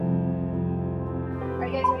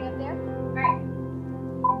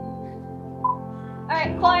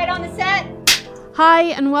on the set. Hi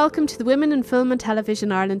and welcome to the Women in Film and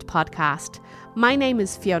Television Ireland podcast. My name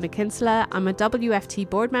is Fiona Kinsella. I'm a WFT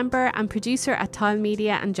board member and producer at Tile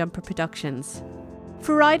Media and Jumper Productions.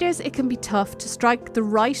 For writers, it can be tough to strike the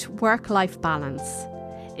right work-life balance.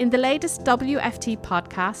 In the latest WFT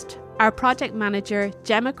podcast, our project manager,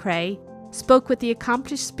 Gemma Creagh, spoke with the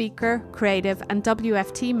accomplished speaker, creative and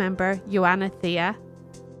WFT member Johanna Thea.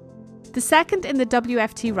 The second in the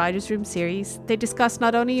WFT Writers Room series, they discuss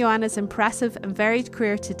not only Johanna's impressive and varied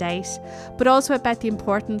career to date, but also about the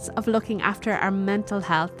importance of looking after our mental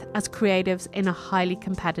health as creatives in a highly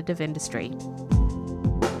competitive industry.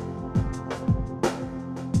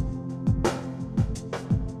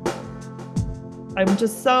 I'm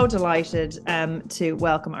just so delighted to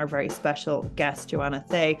welcome our very special guest, Johanna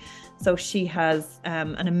Thea. So she has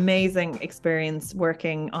an amazing experience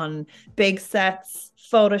working on big sets,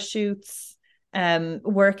 photo shoots,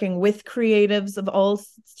 working with creatives of all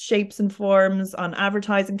shapes and forms on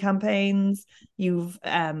advertising campaigns. You've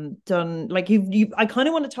done, like, I kind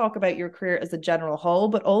of want to talk about your career as a general whole,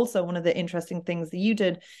 but also one of the interesting things that you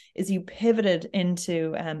did is you pivoted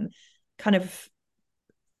into kind of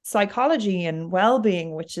psychology and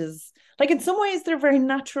wellbeing, which is, like, in some ways they're very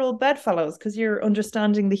natural bedfellows because you're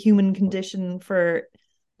understanding the human condition for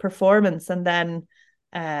performance and then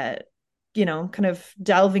kind of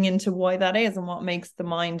delving into why that is and what makes the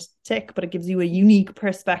mind tick, but it gives you a unique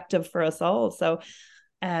perspective for us all. So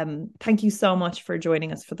thank you so much for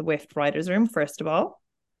joining us for the WFT Writers Room, first of all.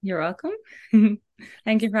 You're welcome.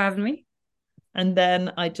 Thank you for having me. And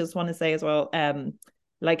then I just want to say as well,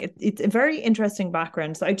 it's a very interesting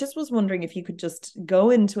background. So I just was wondering if you could just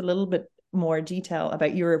go into a little bit more detail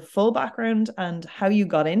about your full background and how you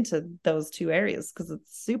got into those two areas, because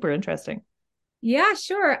it's super interesting. Yeah,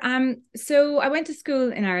 sure. So I went to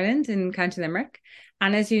school in Ireland, in County Limerick.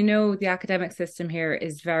 And as you know, the academic system here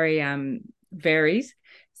is very varied.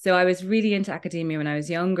 So I was really into academia when I was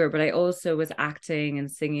younger, but I also was acting and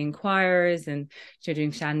singing choirs and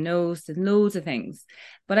doing sean-nós and loads of things.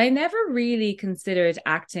 But I never really considered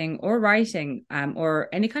acting or writing or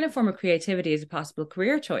any kind of form of creativity as a possible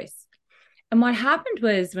career choice. And what happened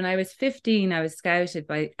was when I was 15, I was scouted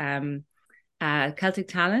by Celtic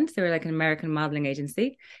Talent. They were like an American modeling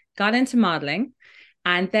agency, got into modeling,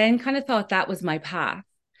 and then kind of thought that was my path.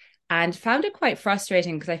 And found it quite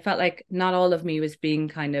frustrating because I felt like not all of me was being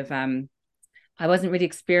kind of, I wasn't really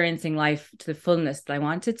experiencing life to the fullness that I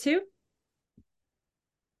wanted to.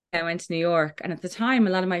 I went to New York, and at the time, a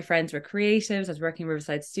lot of my friends were creatives. I was working in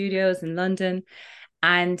Riverside Studios in London.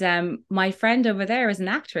 And my friend over there is an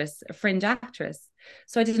actress, a fringe actress.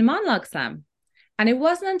 So I did a monologue slam. And it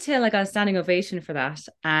wasn't until I got a standing ovation for that,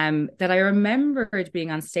 that I remembered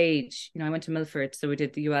being on stage. I went to Milford, so we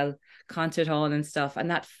did the UL concert hall and stuff.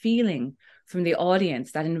 And that feeling from the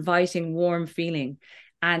audience, that inviting, warm feeling,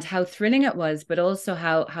 and how thrilling it was, but also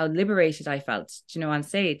how liberated I felt, on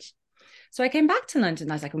stage. So I came back to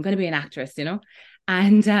London. I was like, I'm going to be an actress,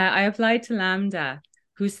 And I applied to LAMDA,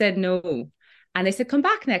 who said no. And they said, come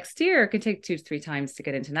back next year. It can take 2 to 3 times to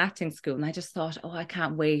get into an acting school. And I just thought, I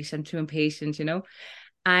can't wait. I'm too impatient,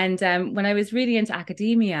 And when I was really into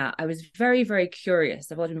academia, I was very, very curious.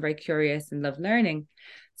 I've always been very curious and loved learning.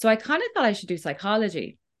 So I kind of thought I should do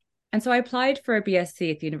psychology. And so I applied for a BSc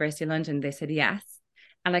at the University of London. They said yes.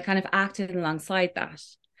 And I kind of acted alongside that,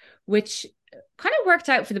 which kind of worked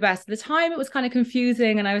out for the best. At the time, it was kind of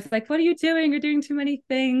confusing. And I was like, what are you doing? You're doing too many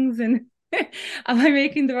things. And am I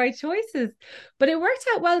making the right choices? But it worked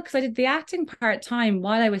out well because I did the acting part-time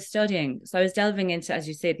while I was studying. So I was delving into, as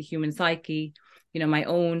you say, the human psyche, my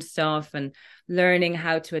own stuff, and learning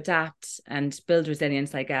how to adapt and build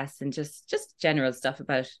resilience, I guess, and just general stuff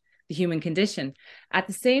about the human condition. At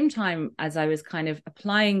the same time as I was kind of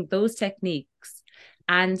applying those techniques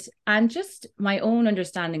and just my own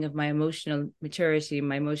understanding of my emotional maturity,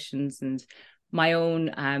 my emotions, and my own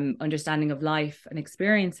understanding of life and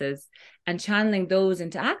experiences, and channeling those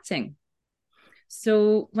into acting.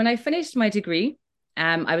 So when I finished my degree,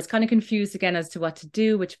 I was kind of confused again as to what to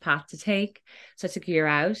do, which path to take. So I took a year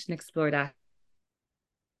out and explored that.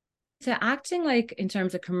 To acting, like in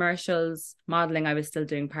terms of commercials, modeling, I was still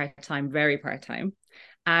doing part-time, very part-time.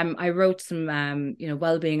 I wrote some,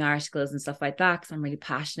 wellbeing articles and stuff like that because I'm really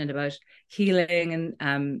passionate about healing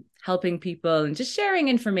and helping people and just sharing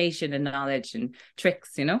information and knowledge and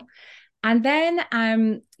tricks, And then,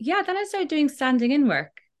 then I started doing standing in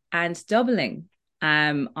work and doubling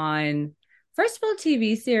on, first of all,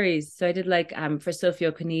 TV series. So I did for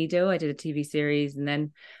Sophia Canido, I did a TV series, and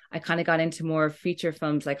then I kind of got into more feature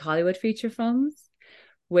films, like Hollywood feature films,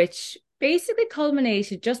 which basically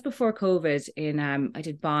culminated just before COVID in I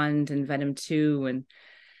did Bond and Venom 2 and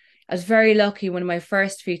I was very lucky. One of my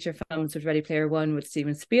first feature films was Ready Player One with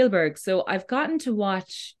Steven Spielberg. So I've gotten to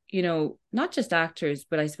watch, you know, not just actors,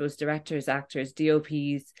 but I suppose directors, actors,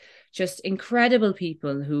 DOPs, just incredible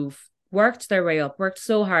people who've worked their way up, worked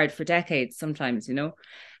so hard for decades sometimes, you know,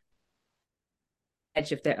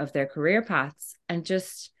 edge of their career paths, and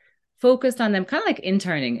just focused on them, kind of like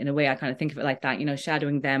interning in a way. I kind of think of it like that, you know,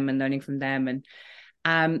 shadowing them and learning from them. And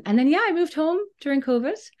then I moved home during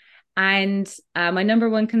COVID, and my number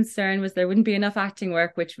one concern was there wouldn't be enough acting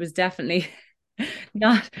work, which was definitely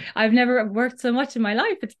not. I've never worked so much in my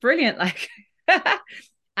life. It's brilliant, like.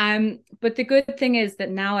 But the good thing is that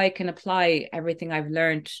now I can apply everything I've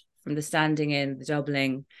learned from the standing in, the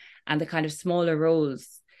doubling, and the kind of smaller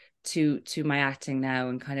roles to my acting now,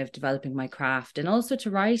 and kind of developing my craft, and also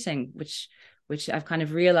to writing, which I've kind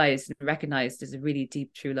of realized and recognized is a really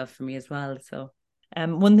deep true love for me as well. So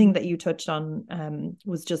one thing that you touched on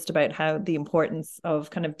was just about how the importance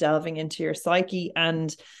of kind of delving into your psyche.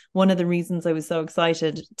 And one of the reasons I was so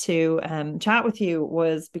excited to chat with you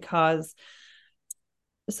was because,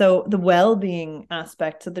 so the well-being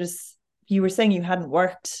aspect, so you were saying you hadn't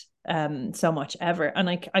worked so much ever, and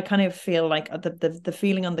I kind of feel like the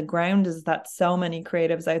feeling on the ground is that so many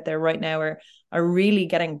creatives out there right now are really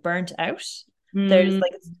getting burnt out. There's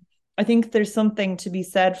like, I think there's something to be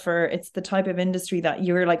said for, it's the type of industry that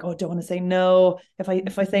you're like, oh, don't want to say no.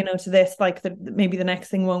 If I say no to this, like maybe the next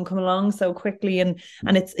thing won't come along so quickly. And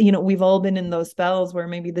it's, you know, we've all been in those spells where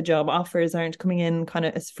maybe the job offers aren't coming in kind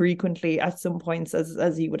of as frequently at some points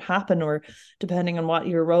as you would happen, or depending on what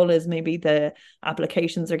your role is, maybe the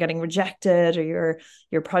applications are getting rejected, or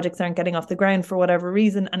your projects aren't getting off the ground for whatever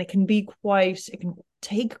reason. And it can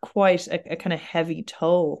take quite a kind of heavy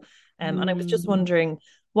toll. And I was just wondering,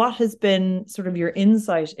 what has been sort of your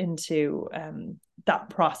insight into that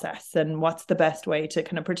process, and what's the best way to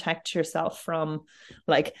kind of protect yourself from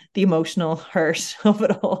like the emotional hurt of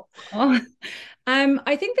it all?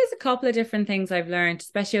 I think there's a couple of different things I've learned,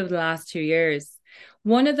 especially over the last 2 years.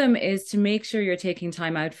 One of them is to make sure you're taking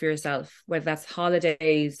time out for yourself, whether that's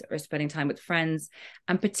holidays or spending time with friends.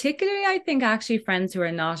 And particularly, I think actually friends who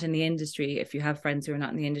are not in the industry, if you have friends who are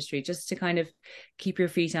not in the industry, just to kind of keep your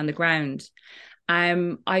feet on the ground. I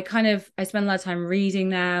spend a lot of time reading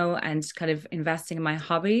now and kind of investing in my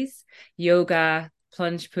hobbies, yoga,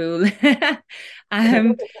 plunge pool.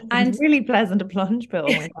 And really pleasant to plunge pool.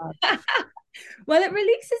 Oh my God. Well, it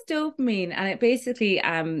releases dopamine, and it basically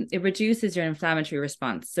it reduces your inflammatory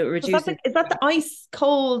response. So it reduces. Is that the ice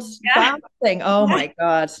cold bath thing? Oh my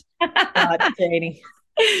God. God, Janie.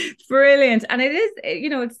 Brilliant. And it is, you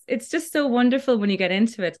know, it's just so wonderful when you get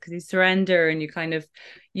into it, because you surrender and you kind of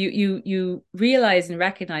you realize and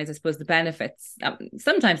recognize, I suppose, the benefits.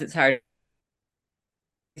 Sometimes it's hard.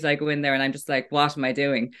 I go in there and I'm just like, what am I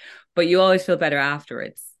doing? But you always feel better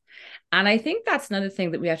afterwards. And I think that's another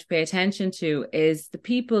thing that we have to pay attention to, is the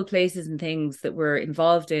people, places, and things that we're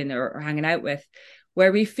involved in or hanging out with,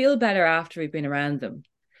 where we feel better after we've been around them.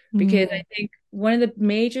 Because I think one of the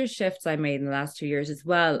major shifts I made in the last 2 years as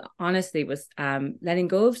well, honestly, was letting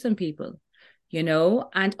go of some people, you know,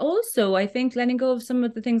 and also I think letting go of some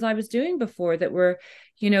of the things I was doing before that were,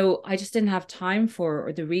 you know, I just didn't have time for,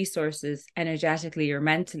 or the resources energetically or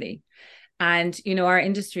mentally. And, you know, our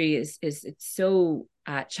industry is it's so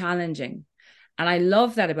challenging. And I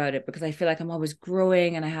love that about it, because I feel like I'm always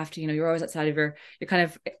growing, and I have to, you know, you're always outside of you're kind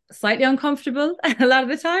of slightly uncomfortable a lot of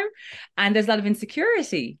the time. And there's a lot of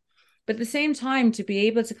insecurity. But at the same time, to be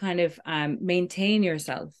able to kind of maintain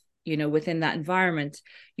yourself, you know, within that environment,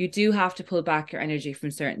 you do have to pull back your energy from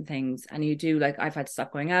certain things. And you do, like, I've had to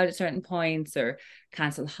stop going out at certain points or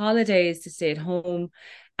cancel holidays to stay at home.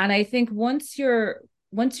 And I think once you're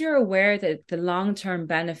aware that the long-term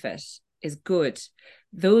benefit is good,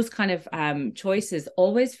 those kind of choices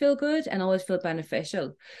always feel good and always feel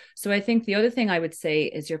beneficial. So I think the other thing I would say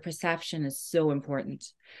is your perception is so important.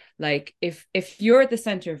 Like if you're at the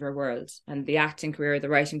center of your world, and the acting career, the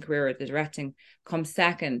writing career, or the directing comes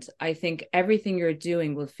second, I think everything you're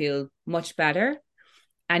doing will feel much better,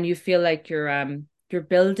 and you feel like you're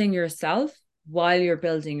building yourself while you're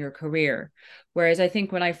building your career. Whereas I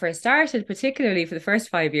think when I first started, particularly for the first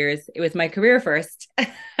 5 years, it was my career first,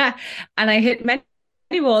 and I hit many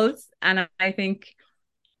walls. And I think,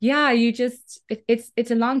 yeah,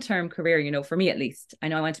 it's a long-term career, you know, for me at least. I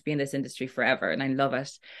know I want to be in this industry forever, and I love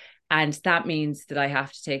it. And that means that I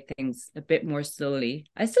have to take things a bit more slowly.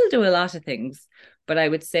 I still do a lot of things, but I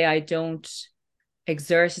would say I don't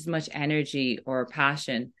exert as much energy or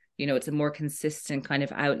passion. You know, it's a more consistent kind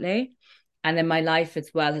of outlay. And then my life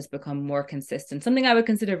as well has become more consistent. Something I would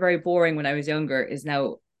consider very boring when I was younger is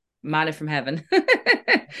now manna from heaven.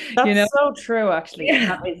 That's so true, actually.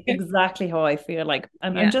 Yeah. That is exactly how I feel. Like,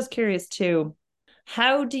 I'm just curious too.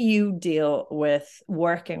 How do you deal with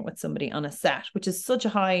working with somebody on a set, which is such a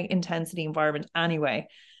high intensity environment anyway?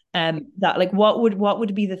 That like what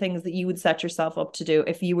would be the things that you would set yourself up to do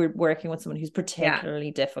if you were working with someone who's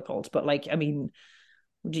particularly difficult? But like, I mean,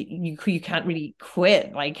 you can't really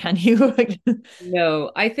quit, like, can you?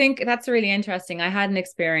 No, I think that's really interesting. I had an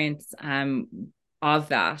experience of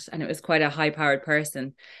that, and it was quite a high-powered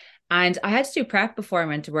person. And I had to do prep before I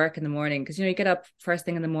went to work in the morning because, you get up first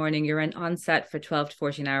thing in the morning, you're on set for 12 to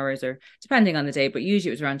 14 hours, or depending on the day, but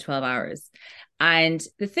usually it was around 12 hours. And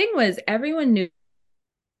the thing was, everyone knew it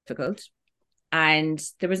was difficult, and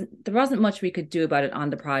there wasn't much we could do about it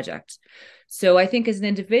on the project. So I think as an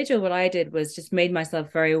individual, what I did was just made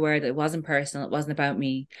myself very aware that it wasn't personal, it wasn't about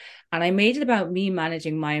me. And I made it about me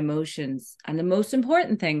managing my emotions. And the most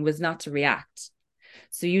important thing was not to react.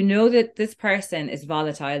 So that this person is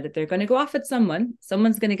volatile, that they're going to go off at someone's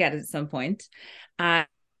going to get it at some point, and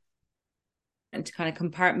to kind of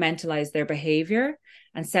compartmentalize their behavior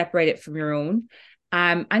and separate it from your own.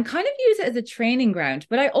 And kind of use it as a training ground.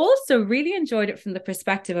 But I also really enjoyed it from the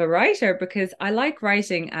perspective of a writer, because I like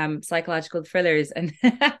writing psychological thrillers and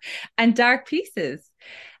and dark pieces.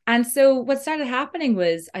 And so what started happening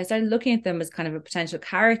was I started looking at them as kind of a potential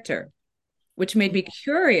character, which made me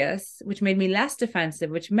curious, which made me less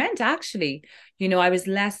defensive, which meant actually, I was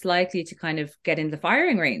less likely to kind of get in the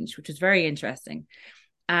firing range, which was very interesting.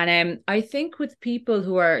 And I think with people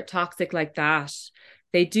who are toxic like that,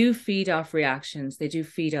 they do feed off reactions. They do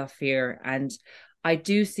feed off fear. And I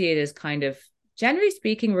do see it as kind of, generally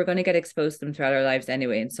speaking, we're going to get exposed to them throughout our lives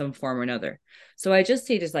anyway, in some form or another. So I just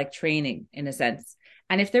see it as like training in a sense.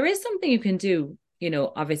 And if there is something you can do,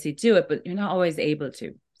 obviously do it, but you're not always able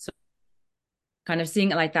to. So kind of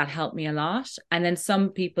seeing it like that helped me a lot. And then some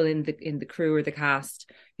people in the crew or the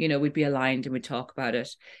cast, would be aligned and would talk about it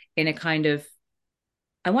in a kind of,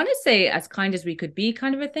 I want to say, as kind as we could be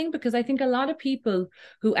kind of a thing, because I think a lot of people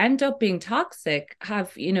who end up being toxic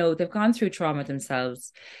have, they've gone through trauma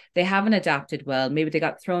themselves. They haven't adapted well. Maybe they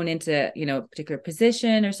got thrown into, a particular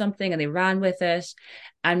position or something and they ran with it.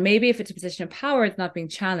 And maybe if it's a position of power, it's not being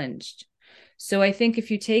challenged. So I think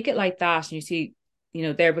if you take it like that and you see,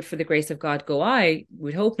 there, but for the grace of God, go I,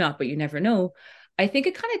 would hope not, but you never know. I think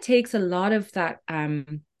it kind of takes a lot of that,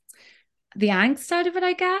 the angst out of it,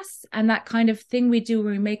 I guess, and that kind of thing we do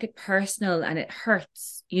where we make it personal and it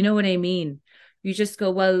hurts. You know what I mean? You just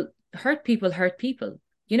go, well, hurt people.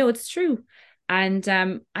 It's true. And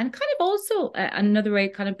kind of also another way,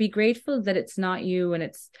 kind of be grateful that it's not you, and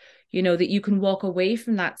it's, that you can walk away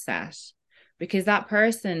from that set, because that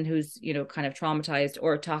person who's, kind of traumatized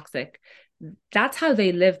or toxic, that's how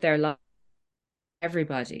they live their life.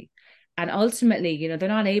 Everybody. And ultimately, they're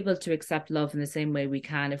not able to accept love in the same way we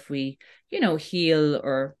can if we, heal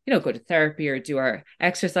or, go to therapy or do our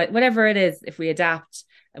exercise, whatever it is, if we adapt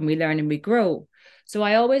and we learn and we grow. So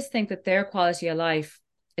I always think that their quality of life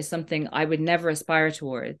is something I would never aspire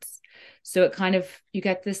towards. So it kind of, you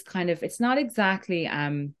get this kind of, it's not exactly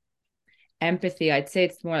empathy. I'd say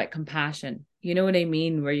it's more like compassion. You know what I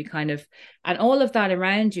mean? Where you kind of, and all of that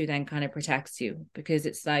around you then kind of protects you, because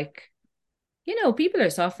it's like, people are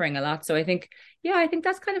suffering a lot. So I think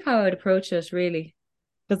that's kind of how I would approach it, really.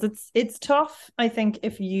 Because it's tough, I think,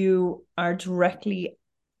 if you are directly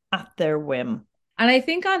at their whim. And I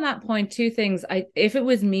think on that point, two things. If it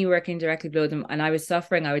was me working directly below them and I was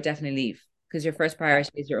suffering, I would definitely leave, because your first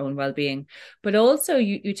priority is your own well-being. But also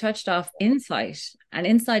you touched off insight, and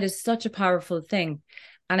insight is such a powerful thing.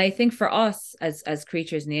 And I think for us as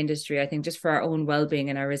creatures in the industry, I think just for our own well-being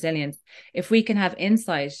and our resilience, if we can have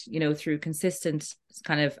insight, through consistent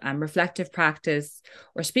kind of reflective practice,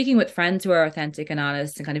 or speaking with friends who are authentic and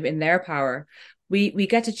honest and kind of in their power, we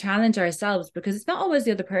get to challenge ourselves, because it's not always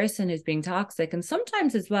the other person who's being toxic. And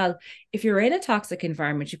sometimes as well, if you're in a toxic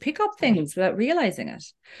environment, you pick up things without realizing it.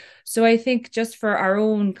 So I think just for our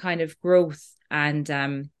own kind of growth and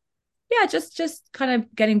just kind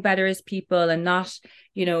of getting better as people and not,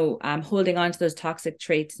 holding on to those toxic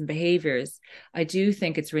traits and behaviors. I do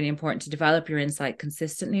think it's really important to develop your insight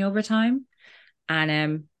consistently over time.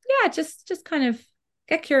 And just kind of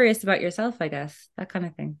get curious about yourself, I guess, that kind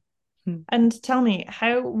of thing. And tell me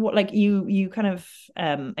like you kind of,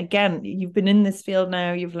 again, you've been in this field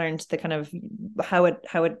now, you've learned the kind of how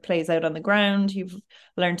it plays out on the ground. You've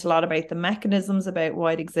learned a lot about the mechanisms, about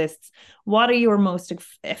why it exists. What are your most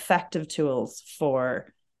effective tools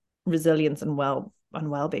for resilience and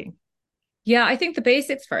well-being? Yeah, I think the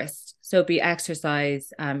basics first. So be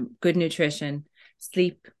exercise, good nutrition,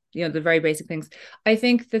 sleep, the very basic things. I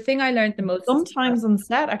think the thing I learned the most. Sometimes on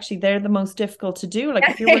set, actually, they're the most difficult to do. Like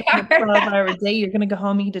if you're working a 12-hour day, you're going to go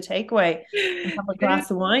home, eat a takeaway, and have a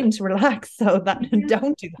glass of wine to relax. So that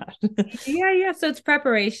don't do that. Yeah. So it's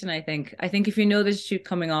preparation, I think. I think if you know there's a shoot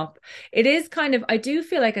coming up, it is kind of, I do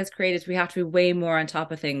feel like as creatives, we have to be way more on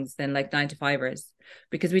top of things than like 9-to-5ers,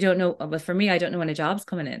 because we don't know. But for me, I don't know when a job's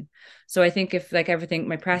coming in. So I think if like everything,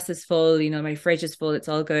 my press is full, my fridge is full, it's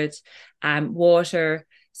all good. Water.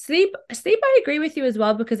 Sleep, I agree with you as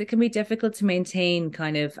well, because it can be difficult to maintain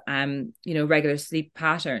kind of regular sleep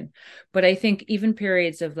pattern. But I think even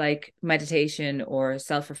periods of like meditation or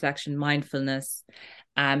self-reflection, mindfulness,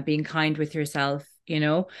 being kind with yourself,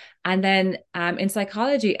 and then in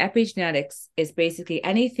psychology, epigenetics is basically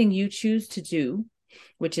anything you choose to do,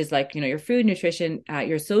 which is like your food, nutrition,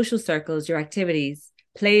 your social circles, your activities.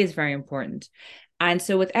 Play is very important. And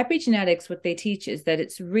so with epigenetics, what they teach is that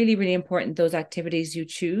it's really, really important, those activities you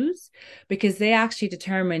choose, because they actually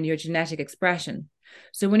determine your genetic expression.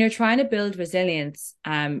 So when you're trying to build resilience,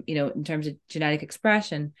 in terms of genetic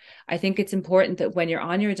expression, I think it's important that when you're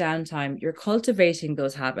on your downtime, you're cultivating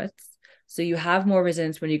those habits. So you have more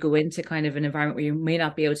resilience when you go into kind of an environment where you may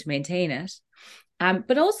not be able to maintain it.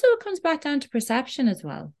 But also it comes back down to perception as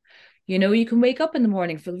well. You can wake up in the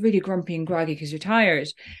morning, feel really grumpy and groggy because you're tired,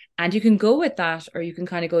 and you can go with that, or you can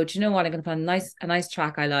kind of go, do you know what, I'm going to put a nice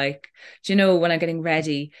track I like, when I'm getting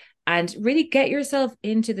ready, and really get yourself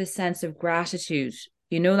into the sense of gratitude,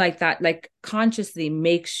 like that, like consciously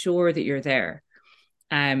make sure that you're there.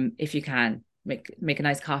 If you can make a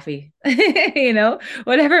nice coffee,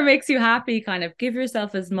 whatever makes you happy, kind of give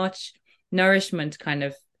yourself as much nourishment kind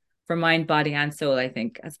of for mind, body and soul, I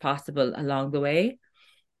think, as possible along the way.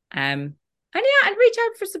 And reach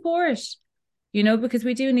out for support, because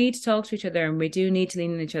we do need to talk to each other, and we do need to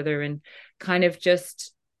lean on each other, and kind of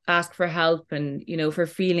just ask for help, and for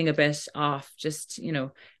feeling a bit off, just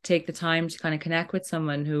take the time to kind of connect with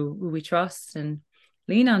someone who we trust and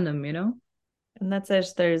lean on them. And that's it.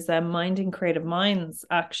 There's Minding Creative Minds.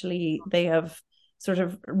 Actually, they have sort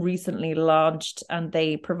of recently launched, and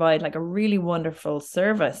they provide like a really wonderful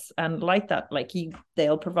service, and like that, like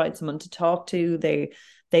they'll provide someone to talk to.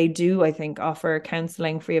 They do, I think, offer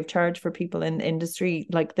counseling free of charge for people in the industry.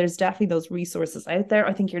 Like there's definitely those resources out there.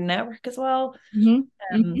 I think your network as well.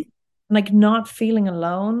 Like not feeling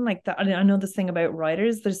alone, like that. I know this thing about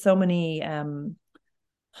writers, there's so many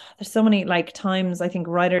like times, I think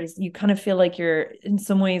writers, you kind of feel like you're in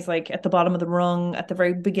some ways like at the bottom of the rung at the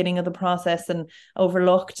very beginning of the process, and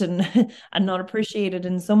overlooked and and not appreciated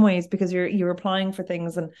in some ways, because you're applying for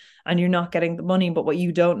things and you're not getting the money. But what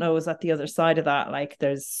you don't know is at the other side of that, like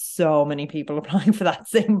there's so many people applying for that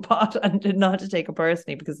same pot, and not to take it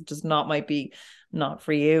personally, because it just might be not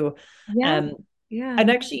for you. Yeah.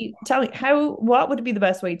 And actually tell me, what would be the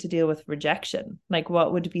best way to deal with rejection? Like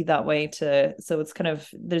what would be that way to, so it's kind of,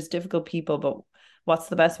 there's difficult people, but what's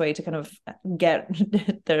the best way to kind of get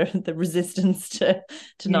the resistance to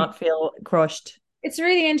not feel crushed? It's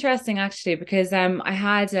really interesting actually, because I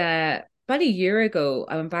had about a year ago,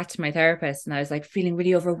 I went back to my therapist, and I was like feeling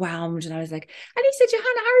really overwhelmed, and I was like, and he said,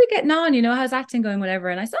 Johanna, how are you getting on? How's acting going, whatever?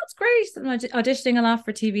 And I said, it's great. I'm auditioning a lot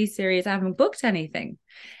for TV series. I haven't booked anything.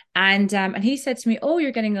 And he said to me, oh,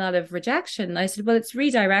 you're getting a lot of rejection. And I said, well, it's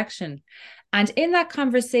redirection. And in that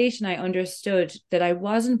conversation, I understood that I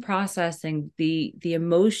wasn't processing the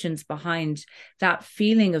emotions behind that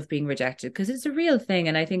feeling of being rejected, because it's a real thing.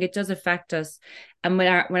 And I think it does affect us. And when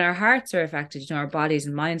our hearts are affected, our bodies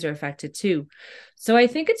and minds are affected too. So I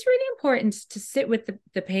think it's really important to sit with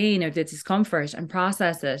the pain or the discomfort and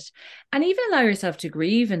process it, and even allow yourself to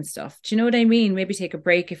grieve and stuff. Do you know what I mean? Maybe take a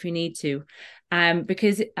break if you need to.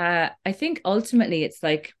 Because I think ultimately it's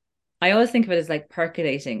like, I always think of it as like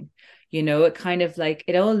percolating. It kind of like,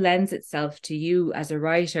 it all lends itself to you as a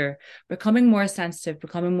writer becoming more sensitive,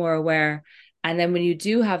 becoming more aware. And then when you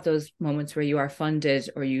do have those moments where you are funded,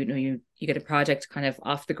 or you get a project kind of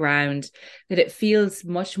off the ground, that it feels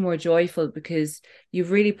much more joyful, because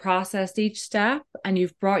you've really processed each step, and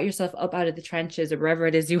you've brought yourself up out of the trenches, or wherever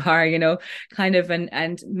it is you are, kind of,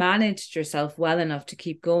 and managed yourself well enough to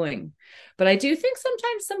keep going. But I do think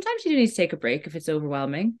sometimes you do need to take a break if it's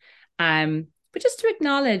overwhelming. But just to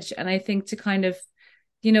acknowledge, and I think to kind of,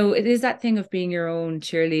 it is that thing of being your own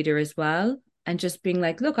cheerleader as well. And just being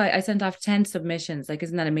like, look, I sent off 10 submissions. Like,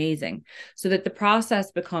 isn't that amazing? So that the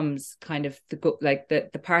process becomes kind of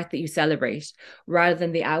the part that you celebrate, rather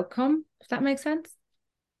than the outcome, if that makes sense.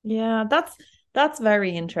 Yeah, that's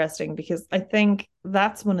very interesting, because I think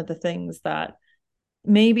that's one of the things that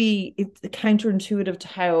maybe it's counterintuitive to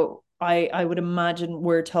how I would imagine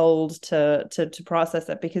we're told to process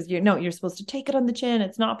it, because you're supposed to take it on the chin,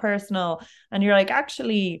 it's not personal. And you're like,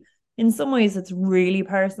 actually, in some ways it's really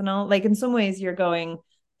personal. Like in some ways you're going,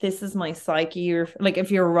 this is my psyche. You're like, if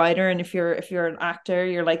you're a writer and if you're an actor,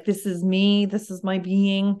 you're like, this is me, this is my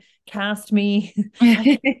being, cast me.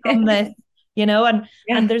 I come this,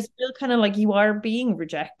 and there's still kind of like, you are being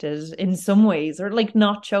rejected in some ways, or like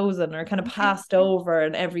not chosen, or kind of passed over,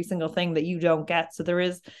 and every single thing that you don't get. So there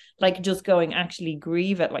is like just going, actually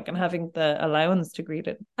grieve it, like, and having the allowance to grieve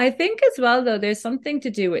it. I think as well, though, there's something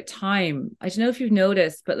to do with time. I don't know if you've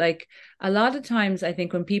noticed, but like a lot of times I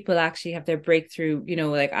think when people actually have their breakthrough,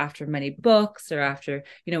 like after many books, or after,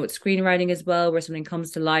 with screenwriting as well, where something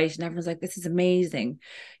comes to light and everyone's like, this is amazing.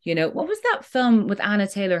 What was that film with Anna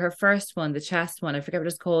Taylor, her first one, the chess one? I forget what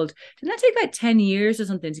it's called. Didn't that take like 10 years or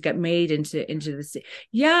something to get made into the...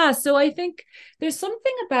 Yeah. So I think there's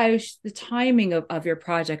something about the timing of your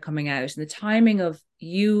project coming out, and the timing of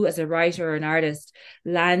you as a writer or an artist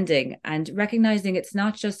landing, and recognizing it's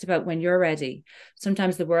not just about when you're ready.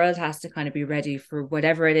 Sometimes the world has to kind of be ready for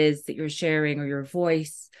whatever it is that you're sharing, or your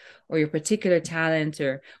voice, or your particular talent,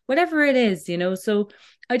 or whatever it is, So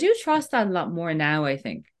I do trust that a lot more now, I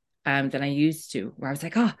think, than I used to, where I was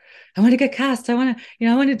like, oh, I want to get cast. I want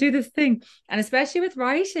to do this thing. And especially with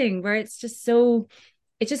writing, where it's just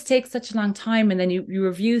it just takes such a long time. And then you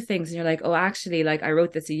review things and you're like, oh, actually, like I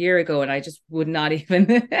wrote this a year ago and I just would not even,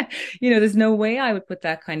 there's no way I would put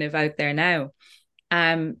that kind of out there now.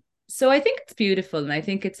 So I think it's beautiful. And I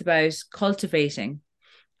think it's about cultivating.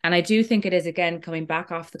 And I do think it is, again, coming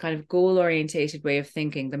back off the kind of goal-orientated way of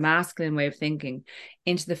thinking, the masculine way of thinking,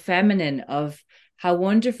 into the feminine of how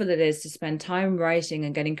wonderful it is to spend time writing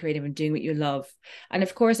and getting creative and doing what you love. And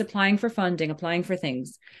of course, applying for funding, applying for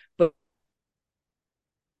things. But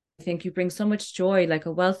I think you bring so much joy, like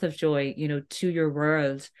a wealth of joy, to your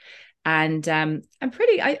world. And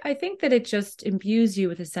I think that it just imbues you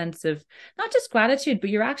with a sense of not just gratitude,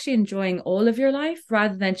 but you're actually enjoying all of your life,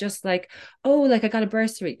 rather than just like, oh, like I got a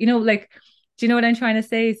bursary, like, do you know what I'm trying to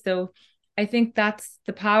say? So I think that's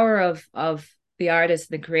the power of the artist,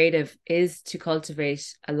 the creative, is to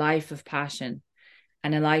cultivate a life of passion,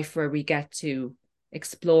 and a life where we get to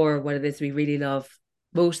explore what it is we really love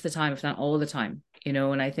most of the time, if not all the time,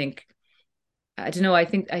 and I think, I don't know, I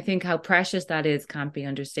think how precious that is can't be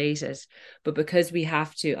understated. But because we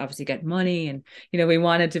have to obviously get money, and, we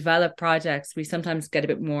want to develop projects, we sometimes get a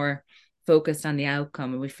bit more focused on the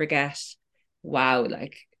outcome, and we forget, wow,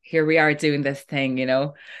 like here we are doing this thing,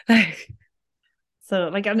 like. So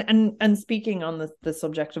like, and speaking on the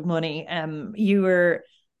subject of money, you were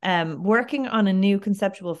working on a new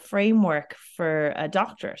conceptual framework for a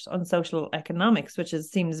doctorate on social economics, which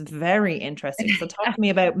seems very interesting. So talk to me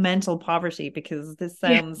about mental poverty, because this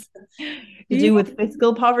sounds to do with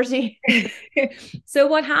fiscal poverty. So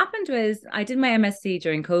what happened was, I did my MSc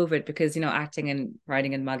during COVID, because, acting and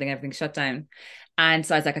writing and modeling, everything shut down. And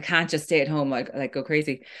so I was like, I can't just stay at home, like go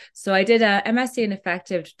crazy. So I did a MSc in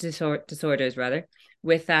Affective Disorders,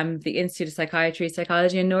 with the Institute of Psychiatry,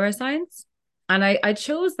 Psychology and Neuroscience. And I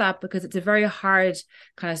chose that because it's a very hard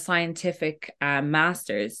kind of scientific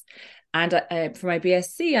master's. And for my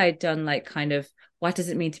BSc, I'd done like kind of, what does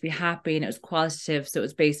it mean to be happy? And it was qualitative. So it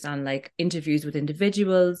was based on like interviews with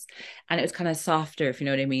individuals, and it was kind of softer, if you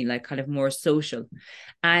know what I mean, like kind of more social.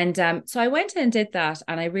 And so I went in and did that.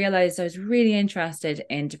 And I realized I was really interested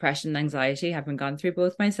in depression and anxiety, having gone through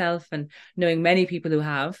both myself and knowing many people who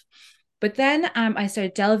have. But then I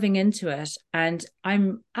started delving into it, and I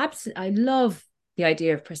love the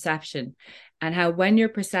idea of perception, and how when your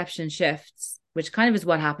perception shifts, which kind of is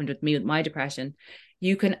what happened with me with my depression,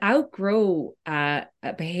 you can outgrow a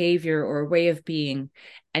behavior or a way of being,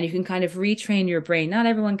 and you can kind of retrain your brain. Not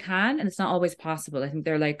everyone can, and it's not always possible. I think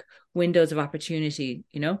they're like windows of opportunity,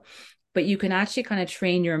 but you can actually kind of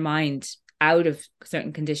train your mind out of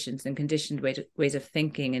certain conditions and conditioned ways of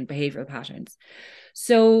thinking and behavioral patterns.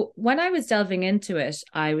 So when I was delving into it,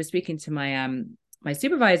 I was speaking to my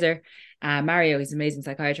supervisor, Mario. He's an amazing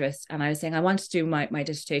psychiatrist. And I was saying, I want to do my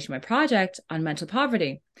dissertation, my project on mental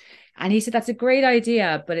poverty. And he said, that's a great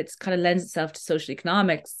idea, but it's kind of lends itself to social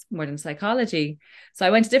economics more than psychology. So I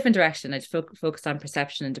went a different direction. I just focused on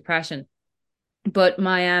perception and depression. But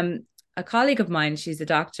my a colleague of mine, she's a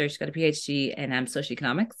doctor, she's got a PhD in social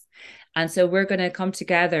economics. And so we're going to come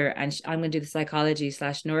together, and I'm going to do the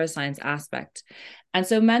psychology/neuroscience aspect. And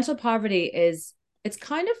so mental poverty it's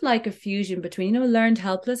kind of like a fusion between, learned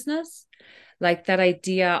helplessness, like that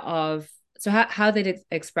idea of, so how they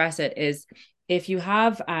express it is, if you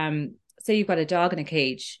have, say you've got a dog in a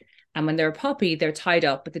cage, and when they're a puppy, they're tied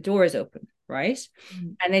up, but the door is open, right?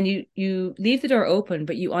 And then you leave the door open,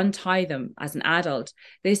 but you untie them as an adult.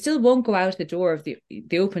 They still won't go out the door of the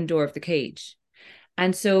open door of the cage.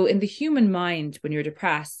 And so in the human mind, when you're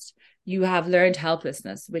depressed, you have learned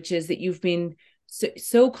helplessness, which is that you've been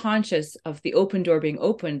so conscious of the open door being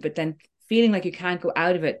open, but then feeling like you can't go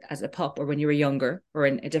out of it as a pup or when you were younger or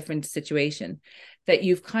in a different situation, that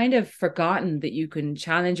you've kind of forgotten that you can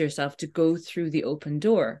challenge yourself to go through the open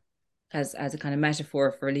door as a kind of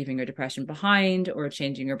metaphor for leaving your depression behind or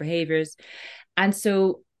changing your behaviors. And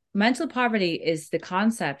so mental poverty is the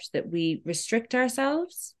concept that we restrict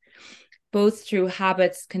ourselves both through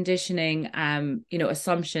habits, conditioning,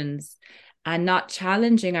 assumptions, and not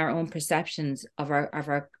challenging our own perceptions of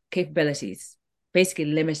our capabilities, basically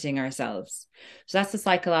limiting ourselves. So that's the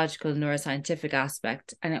psychological neuroscientific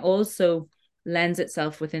aspect. And it also lends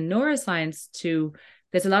itself within neuroscience to,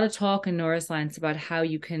 there's a lot of talk in neuroscience about how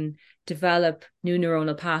you can develop new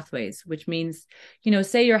neuronal pathways, which means,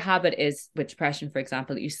 say your habit is with depression, for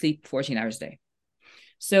example, that you sleep 14 hours a day.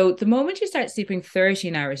 So the moment you start sleeping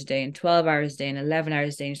 13 hours a day and 12 hours a day and 11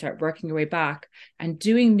 hours a day, and you start working your way back and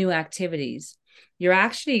doing new activities, you're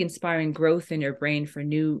actually inspiring growth in your brain for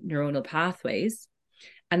new neuronal pathways.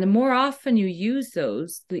 And the more often you use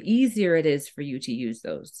those, the easier it is for you to use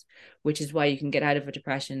those, which is why you can get out of a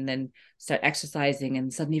depression, then start exercising,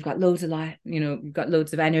 and suddenly you've got loads of you've got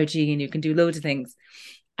loads of energy and you can do loads of things.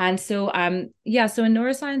 And so, so in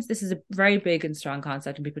neuroscience, this is a very big and strong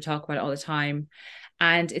concept, and people talk about it all the time.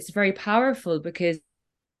 And it's very powerful because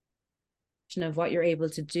of what you're able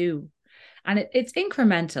to do. And it's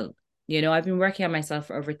incremental. I've been working on myself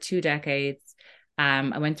for over 2 decades.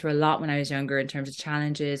 I went through a lot when I was younger in terms of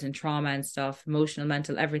challenges and trauma and stuff, emotional,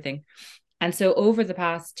 mental, everything. And so over the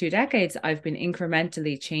past 2 decades, I've been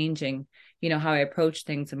incrementally changing, how I approach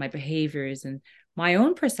things and my behaviors and my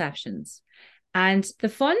own perceptions. And the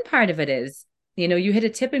fun part of it is, you hit a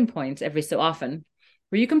tipping point every so often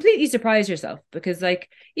where you completely surprise yourself, because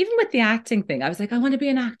even with the acting thing, I was like, I want to be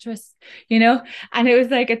an actress, and it was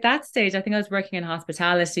like at that stage, I think I was working in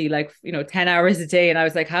hospitality, 10 hours a day. And I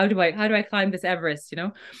was like, how do I climb this Everest,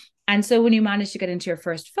 And so when you manage to get into your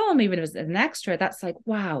first film, even if it was an extra, that's like,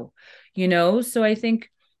 wow, so I think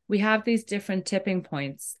we have these different tipping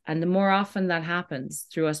points. And the more often that happens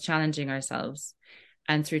through us challenging ourselves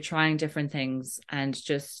and through trying different things and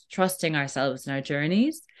just trusting ourselves in our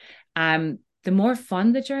journeys, the more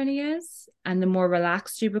fun the journey is and the more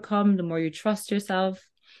relaxed you become, the more you trust yourself.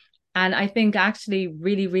 And I think actually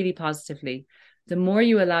really, really positively, the more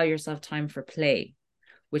you allow yourself time for play,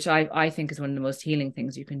 which I think is one of the most healing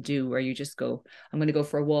things you can do, where you just go, I'm going to go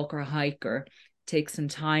for a walk or a hike or take some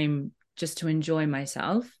time just to enjoy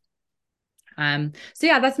myself. So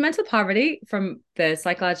yeah, that's mental poverty from the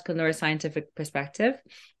psychological neuroscientific perspective.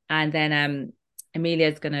 And then Amelia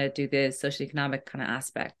is going to do the socioeconomic kind of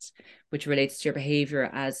aspect, which relates to your behavior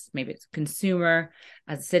as maybe it's a consumer,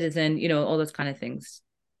 as a citizen, all those kind of things.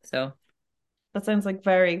 So that sounds like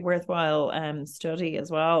very worthwhile study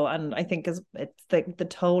as well. And I think it's the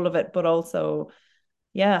toll of it, but also,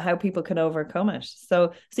 how people can overcome it.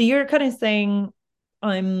 So you're kind of saying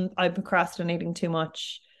I'm procrastinating too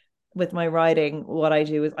much with my writing. What I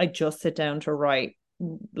do is I just sit down to write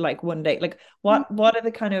one day. What are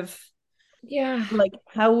the kind of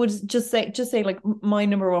how would just say my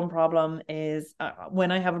number one problem is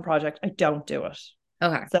when I have a project, I don't do it.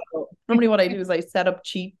 Okay. So normally what I do is I set up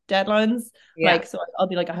cheap deadlines. So I'll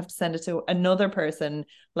be I have to send it to another person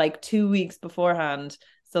 2 weeks beforehand,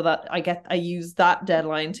 so that I use that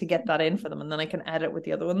deadline to get that in for them, and then I can edit with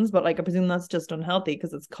the other ones. But I presume that's just unhealthy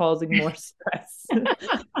because it's causing more stress.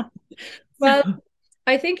 Well,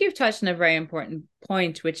 I think you've touched on a very important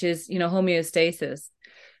point, which is, homeostasis.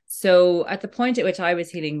 So at the point at which I was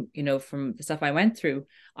healing, from the stuff I went through,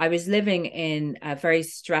 I was living in a very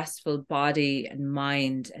stressful body and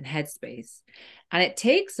mind and headspace. And it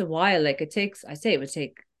takes a while, it would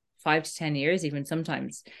take 5 to 10 years, even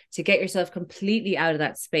sometimes, to get yourself completely out of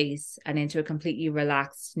that space and into a completely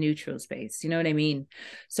relaxed, neutral space. You know what I mean?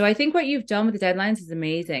 So I think what you've done with the deadlines is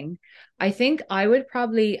amazing. I think I would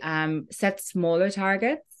probably set smaller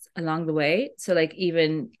targets along the way. So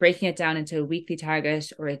even breaking it down into a weekly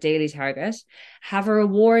target or a daily target, have a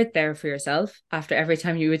reward there for yourself after every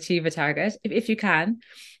time you achieve a target, if you can.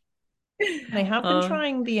 I have been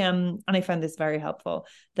trying the and I found this very helpful,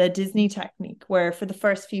 the Disney technique, where for the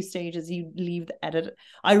first few stages you leave the edit.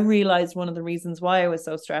 I realized one of the reasons why I was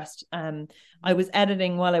so stressed, I was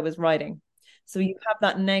editing while I was writing. So you have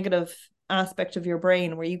that negative aspect of your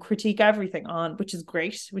brain where you critique everything on, which is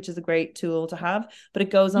a great tool to have, but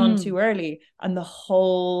it goes on too early and the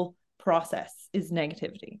whole process is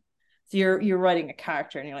negativity. So you're writing a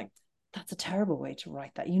character and you're like, that's a terrible way to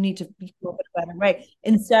write that. You need to be up a better way,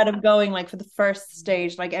 instead of going like for the first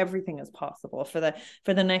stage, like everything is possible. For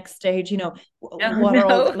the next stage, what are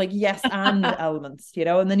all like yes and elements,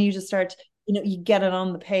 and then you just start, you get it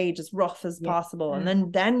on the page as rough as possible,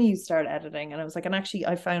 and then you start editing. And I was like, and actually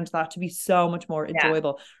I found that to be so much more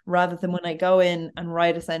enjoyable, rather than when I go in and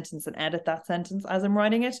write a sentence and edit that sentence as I'm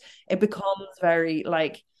writing it, it becomes very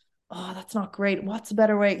like, oh, that's not great, what's a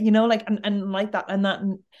better way, like, and like that,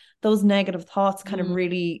 and those negative thoughts kind of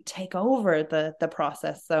really take over the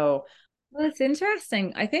process. So, well, it's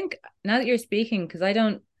interesting. I think now that you're speaking, because I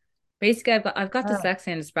don't, basically I've got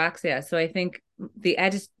dyslexia and dyspraxia, so I think the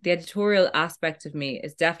editorial aspect of me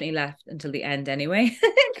is definitely left until the end anyway,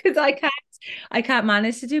 because I can't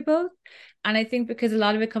manage to do both. And I think because a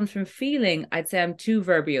lot of it comes from feeling, I'd say I'm too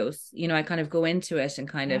verbose. I kind of go into it and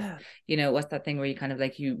kind of, what's that thing where you kind of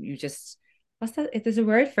like you just, what's that? If there's a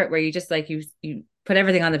word for it, where you just like you put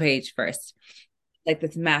everything on the page first, like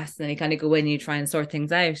this mess, and then you kind of go in and you try and sort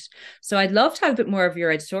things out. So I'd love to have a bit more of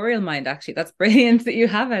your editorial mind, actually. That's brilliant that you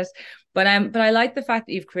have it. But I like the fact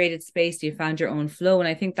that you've created space, you found your own flow. And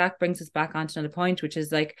I think that brings us back onto another point, which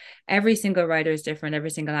is like every single writer is different, every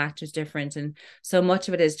single actor is different. And so much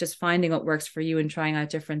of it is just finding what works for you and trying out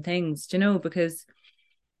different things, because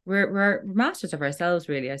we're masters of ourselves,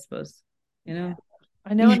 really, I suppose. I know.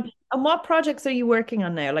 And what projects are you working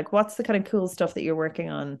on now? Like, what's the kind of cool stuff that you're working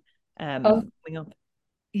on coming up?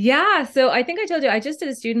 Yeah, so I think I told you I just did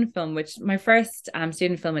a student film, which my first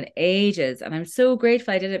student film in ages, and I'm so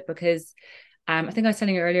grateful I did it, because I think I was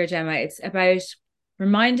telling you earlier, Gemma, it's about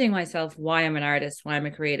reminding myself why I'm an artist, why I'm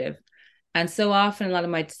a creative. And so often a lot of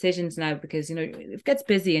my decisions now, because it gets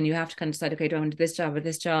busy and you have to kind of decide, okay, do I want to do this job or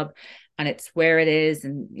this job, and it's where it is,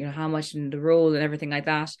 and how much in the role and everything like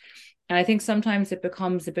that. And I think sometimes it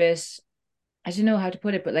becomes a bit, I don't know how to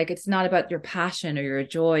put it, but like, it's not about your passion or your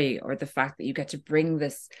joy or the fact that you get to bring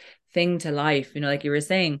this thing to life, like you were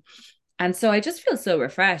saying. And so I just feel so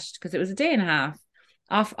refreshed, because it was a day and a half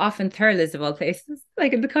off in Thurles, of all places,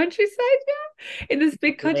 like in the countryside, in this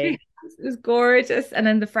big country. It was gorgeous. And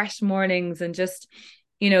then the fresh mornings and just,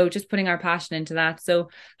 just putting our passion into that. So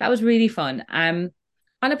that was really fun.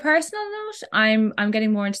 On a personal note, I'm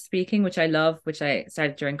getting more into speaking, which I love, which I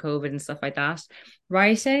started during COVID and stuff like that.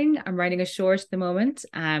 Writing, I'm writing a short at the moment,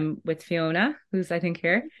 with Fiona, who's I think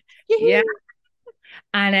here. Yeah.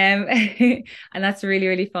 And and that's really,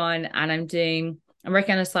 really fun. And I'm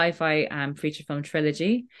working on a sci-fi feature film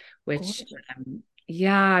trilogy, which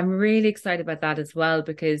I'm really excited about that as well,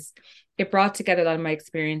 because it brought together a lot of my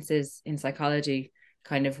experiences in psychology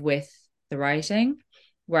kind of with the writing,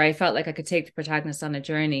 where I felt like I could take the protagonist on a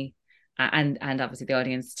journey, and obviously the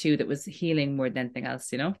audience too, that was healing more than anything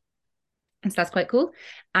else, And so that's quite cool.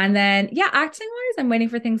 And then, acting wise, I'm waiting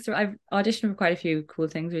for things to, I've auditioned for quite a few cool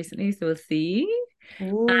things recently, so we'll see.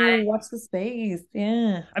 Watch the space.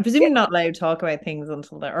 Yeah. I'm presuming not allowed to talk about things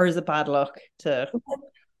until there, or is it bad luck to?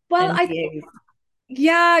 Well,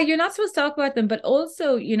 you're not supposed to talk about them, but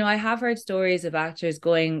also, I have heard stories of actors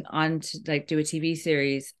going on to like do a TV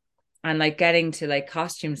series and like getting to like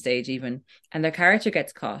costume stage even, and their character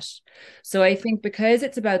gets caught. So I think because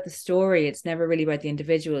it's about the story, it's never really about the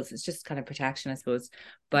individuals. It's just kind of protection, I suppose.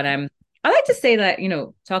 But I like to say that,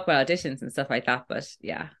 talk about auditions and stuff like that. But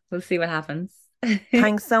yeah, we'll see what happens.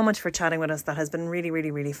 Thanks so much for chatting with us. That has been really, really,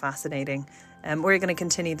 really fascinating. We're going to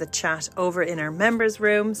continue the chat over in our members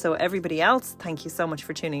room. So everybody else, thank you so much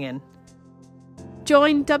for tuning in.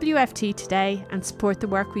 Join WFT today and support the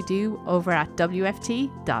work we do over at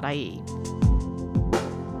WFT.ie.